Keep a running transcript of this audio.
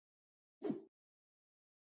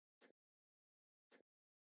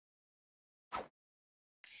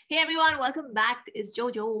Hey everyone, welcome back. It's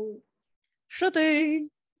Jojo. SHRUTI.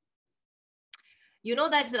 You know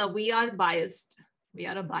that we are biased. We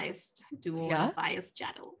are a biased duo, a biased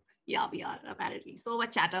channel. Yeah, we are apparently. So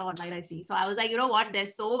much chatter online I see. So I was like, you know what?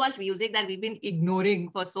 There's so much music that we've been ignoring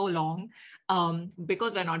for so long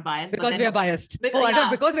because we're not biased. Because we are biased. I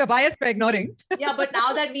thought because we are biased, we're ignoring. Yeah, but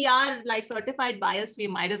now that we are like certified biased, we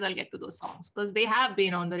might as well get to those songs because they have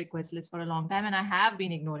been on the request list for a long time and I have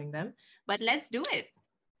been ignoring them. But let's do it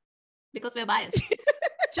because we're biased.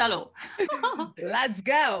 Chalo. Let's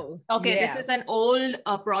go. Okay, This is an old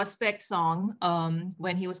Prozpekt song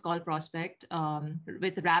when he was called Prozpekt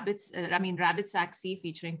with Rabbit Saxy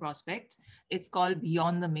featuring Prozpekt. It's called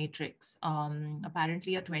Beyond the Matrix.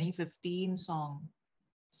 Apparently a 2015 song,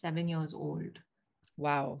 7 years old.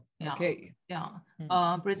 Wow. Yeah. Okay. Yeah.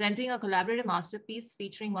 Presenting a collaborative masterpiece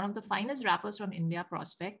featuring one of the finest rappers from India,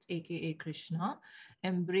 Prozpekt, aka KRSNA,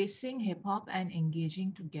 embracing hip hop and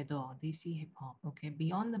engaging together. They see hip hop. Okay.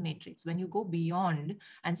 Beyond the Matrix. When you go beyond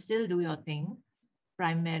and still do your thing,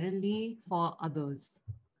 primarily for others.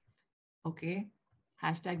 Okay.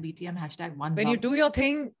 Hashtag BTM, hashtag one. When you do your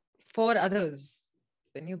thing for others.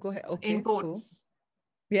 When you go ahead. Okay. In quotes.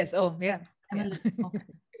 Cool. Yes. Oh, yeah. Okay.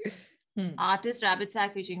 Artist Rabbit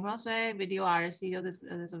Sack featuring Prozpekt, video RSC.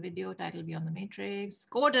 There's a video titled Beyond the Matrix.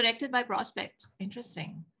 Co-directed by Prozpekt.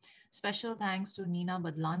 Interesting. Special thanks to Nina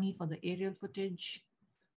Badlani for the aerial footage.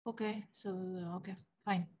 Okay, okay,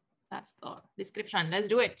 fine. That's the description. Let's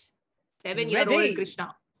do it. 7-year-old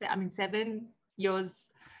KRSNA. 7 years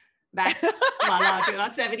back.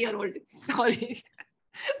 Not 7-year-old. Sorry.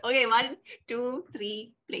 Okay, 1, 2,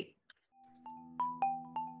 3, play.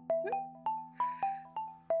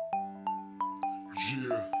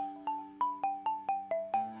 Yeah,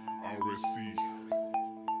 RSC,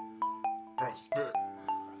 Prozpekt.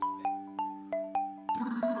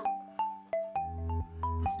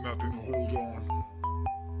 There's nothing to hold on.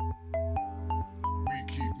 We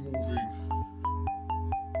keep moving.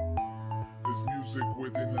 There's music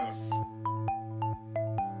within us.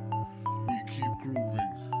 We keep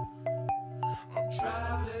grooving. I'm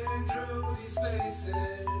traveling through these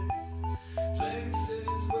spaces.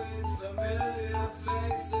 Places with familiar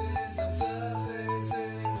faces. I'm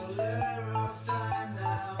surfacing a layer of time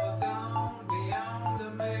now. I've gone beyond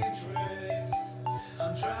the matrix.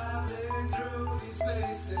 I'm traveling through these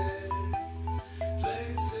spaces.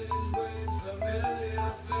 Places with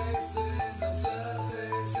familiar faces. I'm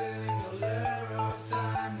surfacing a layer of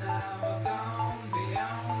time now. I've gone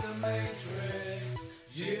beyond the matrix.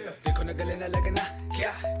 Yeah. देखो न गले न लगना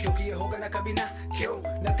क्या क्योंकि ये होगा ना कभी ना क्यों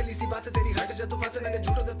नकली सी बात तेरी हट जा तू फंसे मेरे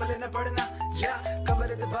झूठों दे पले न पड़ना जा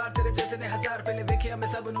कमरे दे बाहर तेरे जैसे ने हजार पहले देखे मैं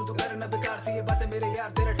सब नू तू करना बेकार सी ये बातें मेरे यार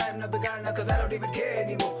तेरा टाइम ना बिगाड़ना cause I don't even care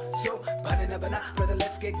anymore so bhane na bana brother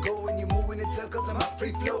let's get going you moving in circles I'm up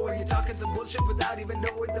free flowing you're talking some bullshit without even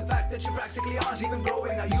knowing the fact that you practically aren't even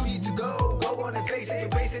growing now you need to go on and face it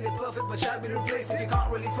you're basing it perfect but shall be replaced if you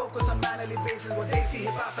can't really focus on manually basis what they see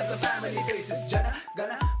hip hop as a family basis jana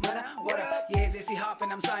gana mana what up yeah desi hop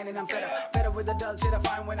and I'm signing I'm fed up with the dull shit I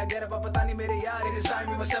find when I get up pata nahi mere yaar it is time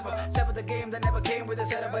we must step up the game that never came with a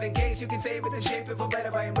setup but in case you can save it and shape it for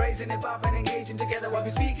better by embracing hip hop and engaging together while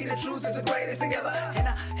we speaking the truth is the greatest thing ever hai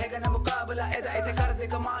na hega na muqabala eda ite kar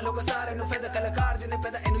de kamal hoga sare nu feda kalakar jine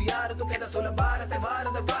peda enu yaar tu keda 16 12 te vaar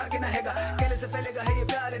da par ke na hega kele se felega hai ye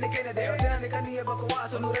pyar ne kene de jana ne kani ye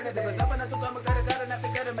bakwas nu rene de bas apna tu kam kar na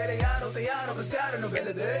fikar mere yaar ho tayar ho bas pyar nu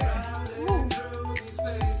bel de through these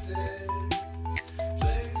spaces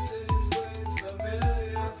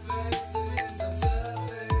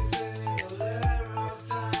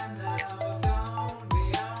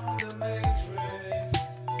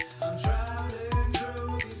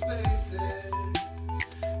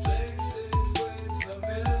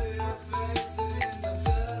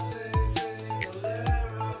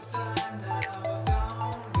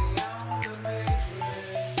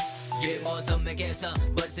कैसा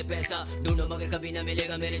बस से पैसा ढूंढो मगर कभी ना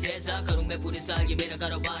मिलेगा मेरे जैसा करूं मैं पूरे साल ये मेरा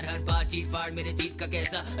कारोबार हर बार चीट फाड़ मेरे जीत का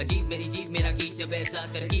कैसा अजीब मेरी जीत मेरा गीत जब ऐसा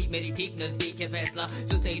तरकीब मेरी ठीक नजदीक है फैसला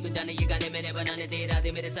सुनते ही तो जाने ये गाने मैंने बनाने दे रहा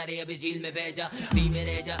थे मेरे सारे अभी झील में बह जा दी में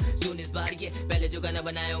रह जा सुन इस बार ये पहले जो गाना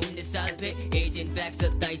बनाया 19 साल पे एज इन फैक्ट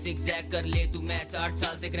 27 एग्जैक्ट कर ले तू मैथ्स 8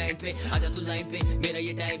 साल से ग्राइंड पे आजा तू लाइन पे मेरा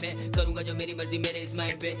ये टाइम है करूंगा जो मेरी मर्जी मेरे इस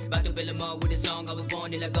माइंड पे बात to build 'em all with a song I was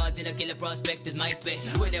born in a Godzilla killer Prozpekt is my face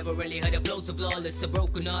we never really heard a flow so flawless a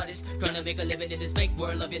broken artist trying to make a living in this fake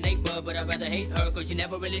world of your neighbor but I'd rather hate her cause you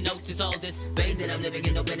never really notice all this pain that I'm living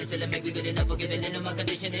in no penicillin make me good enough for giving in my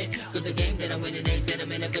condition is cause the game that I'm winning ain't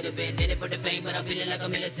sentiment I could have been in it for the fame but I'm feeling like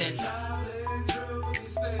a militant traveling through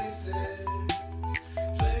these spaces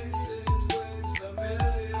places with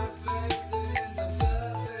familiar faces I'm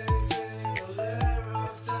surfing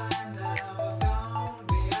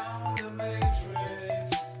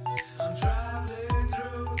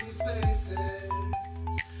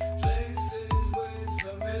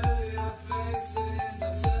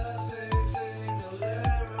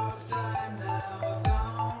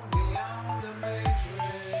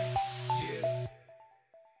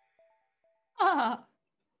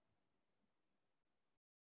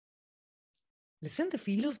listen, the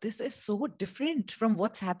feel of this is so different from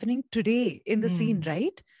what's happening today in the scene,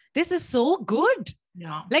 right? This is so good.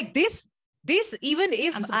 Yeah. Like this, even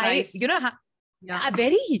if I'm surprised.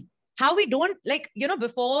 how we don't, like,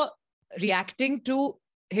 before reacting to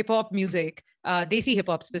hip hop music, Desi hip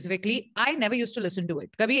hop specifically, I never used to listen to it.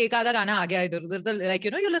 Kabhi ek aadha gana aa gaya idhar udhar, like,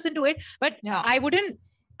 you listen to it, but I wouldn't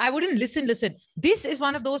listen. This is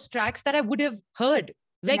one of those tracks that I would have heard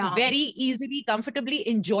like very easily, comfortably,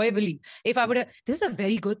 enjoyably. If I would have, this is a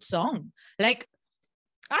very good song. Like,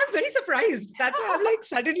 I'm very surprised. That's why I'm like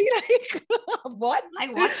suddenly like, what?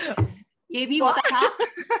 Like what? Ye bhi hota tha.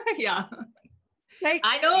 Yeah. Like,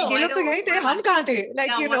 I know. Ye log to gaye the, hum kahan the?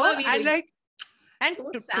 Like, and like, and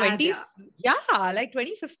so sad, like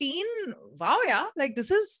 2015. Wow, yeah. Like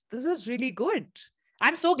this is really good.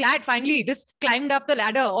 I'm so glad finally this climbed up the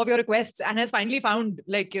ladder of your requests and has finally found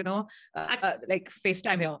like, like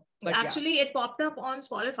FaceTime here. But actually, it popped up on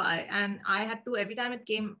Spotify and I had to, every time it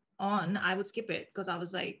came on, I would skip it because I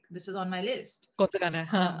was like, this is on my list. Kaun sa gana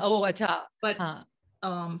hai? Oh, acha. But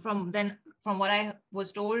from what I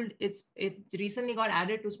was told, it recently got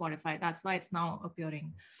added to Spotify. That's why it's now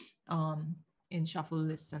appearing in shuffle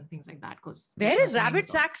lists and things like that. Because where is Rabbit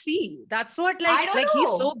Saxy? That's what, like he's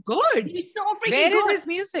so good. He's so freaking Where good. Is his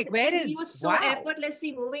music? Where is? He was so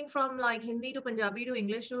effortlessly moving from like Hindi to Punjabi to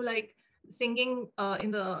English to like singing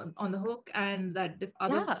on the hook and that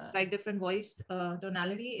other like different voice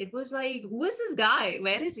tonality. It was like, who is this guy?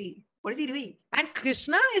 Where is he? What is he doing? And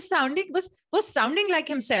Krishna is was sounding like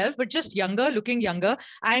himself, but just younger, looking younger.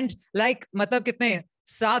 And like, matlab kitne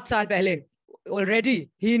 7 saal pehle,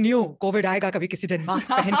 already he knew COVID aayega kabhi kisi din, mask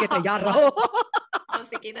pehen ke taiyar raho. I was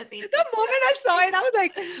thinking the same. The moment I saw it, I was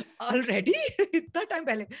like, already? Itna time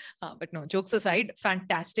pehle. But no, jokes aside,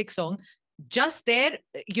 fantastic song. Just there,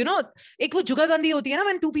 ek wo jugalbandi hoti hai na,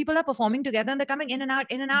 when two people are performing together and they're coming in and out,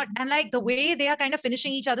 and like the way they are kind of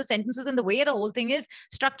finishing each other's sentences and the way the whole thing is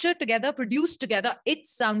structured together, produced together, it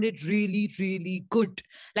sounded really, really good.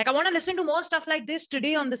 Like, I want to listen to more stuff like this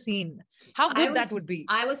today on the scene. How good that would be.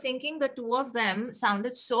 I was thinking the two of them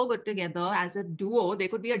sounded so good together as a duo. They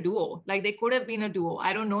could be a duo. Like, they could have been a duo.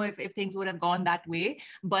 I don't know if things would have gone that way,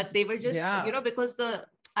 but they were just, because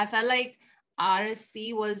I felt like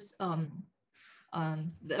RSC was,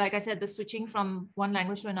 like I said, the switching from one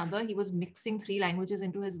language to another, he was mixing 3 languages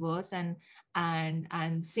into his verse and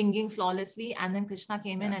singing flawlessly. And then Krishna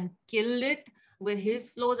came in and killed it with his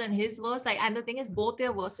flows and his verse. Like, and the thing is, both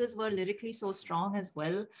their verses were lyrically so strong as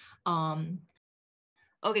well.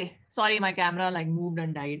 Okay, sorry, my camera like moved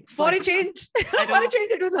and died. For a change,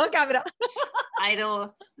 it was her camera. I know,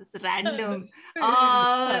 it's random.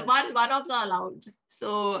 One-offs are allowed.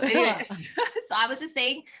 So anyway, so I was just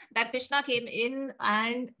saying that Krishna came in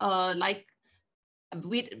and I'm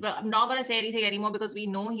not going to say anything anymore because we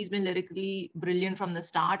know he's been lyrically brilliant from the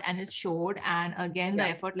start, and it showed. And again, the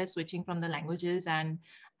effortless switching from the languages and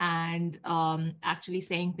actually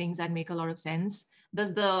saying things that make a lot of sense.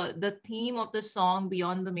 Does the theme of the song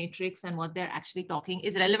Beyond the Matrix and what they're actually talking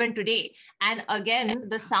is relevant today. And again,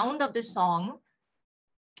 the sound of the song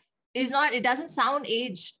is not, it doesn't sound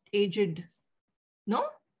aged. No?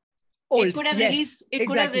 Old. It could have released,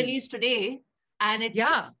 could have released today, and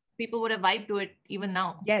people would have vibed to it even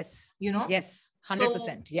now. Yes. Yes.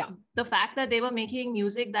 100%. So, the fact that they were making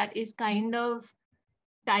music that is kind of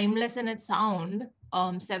timeless in its sound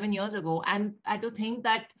 7 years ago, and I had to think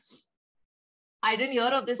that I didn't hear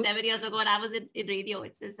of this 7 years ago, and I was in radio.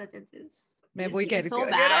 It's so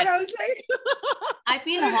bad. I was like, I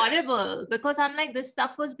feel horrible because I'm like, this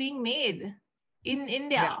stuff was being made in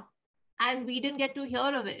India, and we didn't get to hear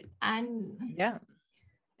of it. And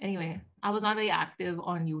anyway, I was not very active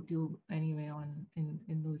on YouTube anyway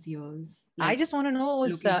in those years. Like, I just want to know,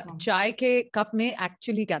 chai ke cup mein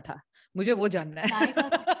actually kya tha? Mujhe wo janna hai.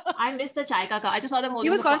 I missed the chai ka cup. I just saw them holding. He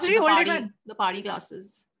was constantly holding the party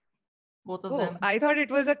glasses. Both of them. I thought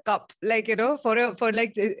it was a cup, like, for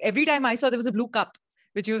like every time I saw there was a blue cup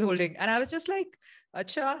which he was holding, and I was just like,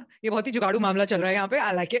 "Acha, ye bahut hi jugadu मामला चल रहा है यहाँ पे."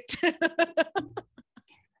 I like it.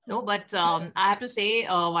 No, but I have to say,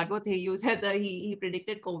 one more thing. You said that he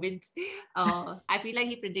predicted COVID. I feel like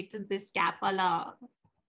he predicted this cap wala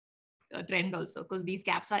trend also, because these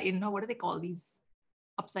caps are in. What do they call these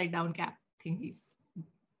upside down cap thingies?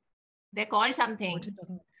 They're called something.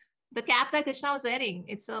 The cap that Krishna was wearing.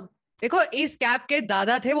 It's a. देखो, इस cap के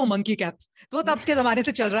दादा थे वो monkey cap, तो तब के जमाने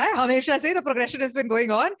से चल रहा है हमेशा से. The progression has been going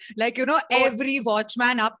on, like, every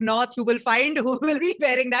watchman up north you will find who will be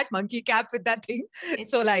wearing that monkey cap with that thing.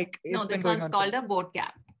 So like, this one's called a boat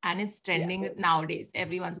cap, and it's trending nowadays.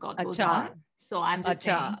 Everyone's got those on. So I'm just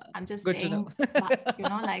saying, Good to know. you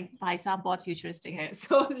know, like भाई साहब बहुत futuristic है.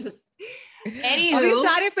 So just अभी anywho,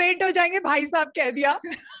 सारे faint हो जाएंगे भाई साहब कह दिया.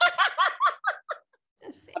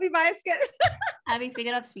 just say, अभी bias कह. having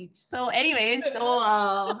figure of speech. So anyways, so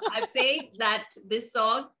I'm saying that this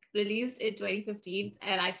song released in 2015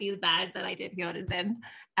 and I feel bad that I didn't hear it then,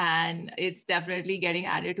 and it's definitely getting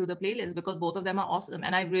added to the playlist because both of them are awesome,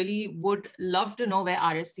 and I really would love to know where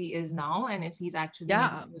RSC is now and if he's actually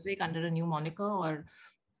making music under a new moniker or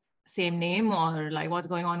same name or like what's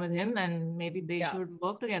going on with him, and maybe they should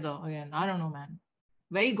work together again. I don't know, man.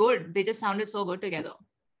 Very good. They just sounded so good together.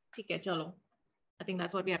 Okay, chalo. I think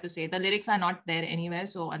that's what we have to say. The lyrics are not there anywhere,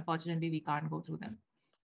 so unfortunately we can't go through them.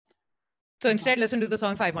 So instead, listen to the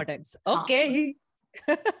song 5 more times. Okay.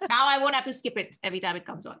 Now I won't have to skip it every time it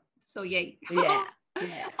comes on. So yay. Yeah.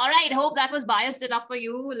 All right. Hope that was biased enough for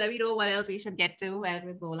you. Let me know what else we should get to. And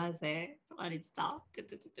Miss Bola is there. And it's tough.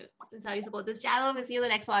 That's how you support this channel. We'll see you in the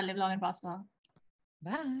next one. Live long and prosper.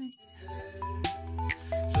 Bye.